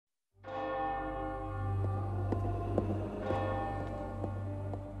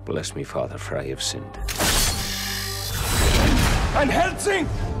Bless me, Father, for I have sinned. And Helsing,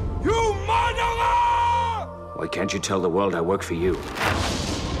 you murderer! Why can't you tell the world I work for you?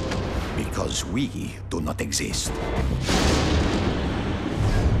 Because we do not exist.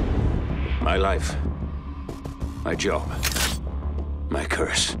 My life, my job, my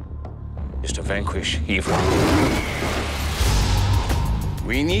curse is to vanquish evil.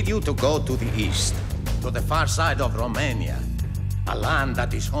 We need you to go to the east, to the far side of Romania, a land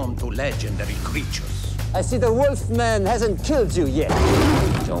that is home to legendary creatures. I see the Wolfman hasn't killed you yet.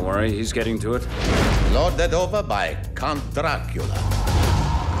 Don't worry, he's getting to it. Lorded over by Count Dracula.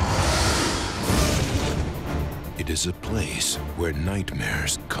 It is a place where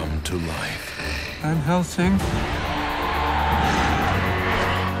nightmares come to life. And Helsing.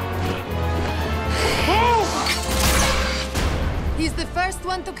 He's the first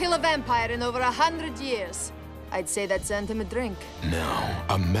one to kill a vampire in over 100 years. I'd say that's earned him a drink. Now,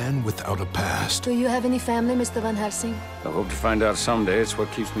 a man without a past Do you have any family, Mr. Van Helsing? I hope to find out someday. It's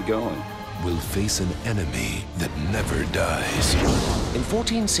what keeps me going. will face an enemy that never dies. In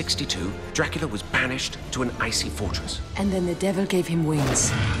 1462, Dracula was banished to an icy fortress. And then the devil gave him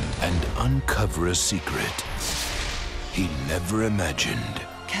wings. And uncover a secret he never imagined.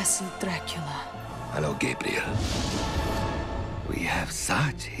 Castle Dracula. Hello, Gabriel. We have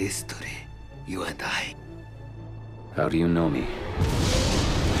such history, you and I. How do you know me?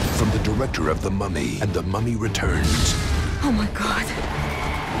 From the director of The Mummy and The Mummy Returns. Oh my God.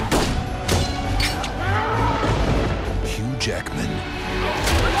 Hugh Jackman.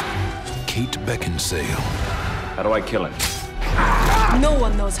 Kate Beckinsale. How do I kill him? No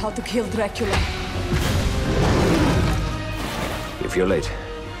one knows how to kill Dracula. If you're late,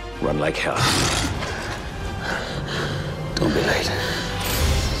 run like hell. Don't be late.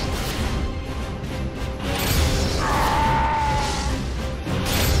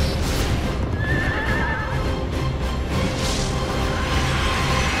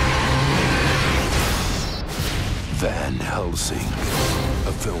 Van Helsing,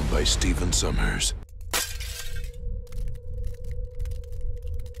 a film by Stephen Sommers.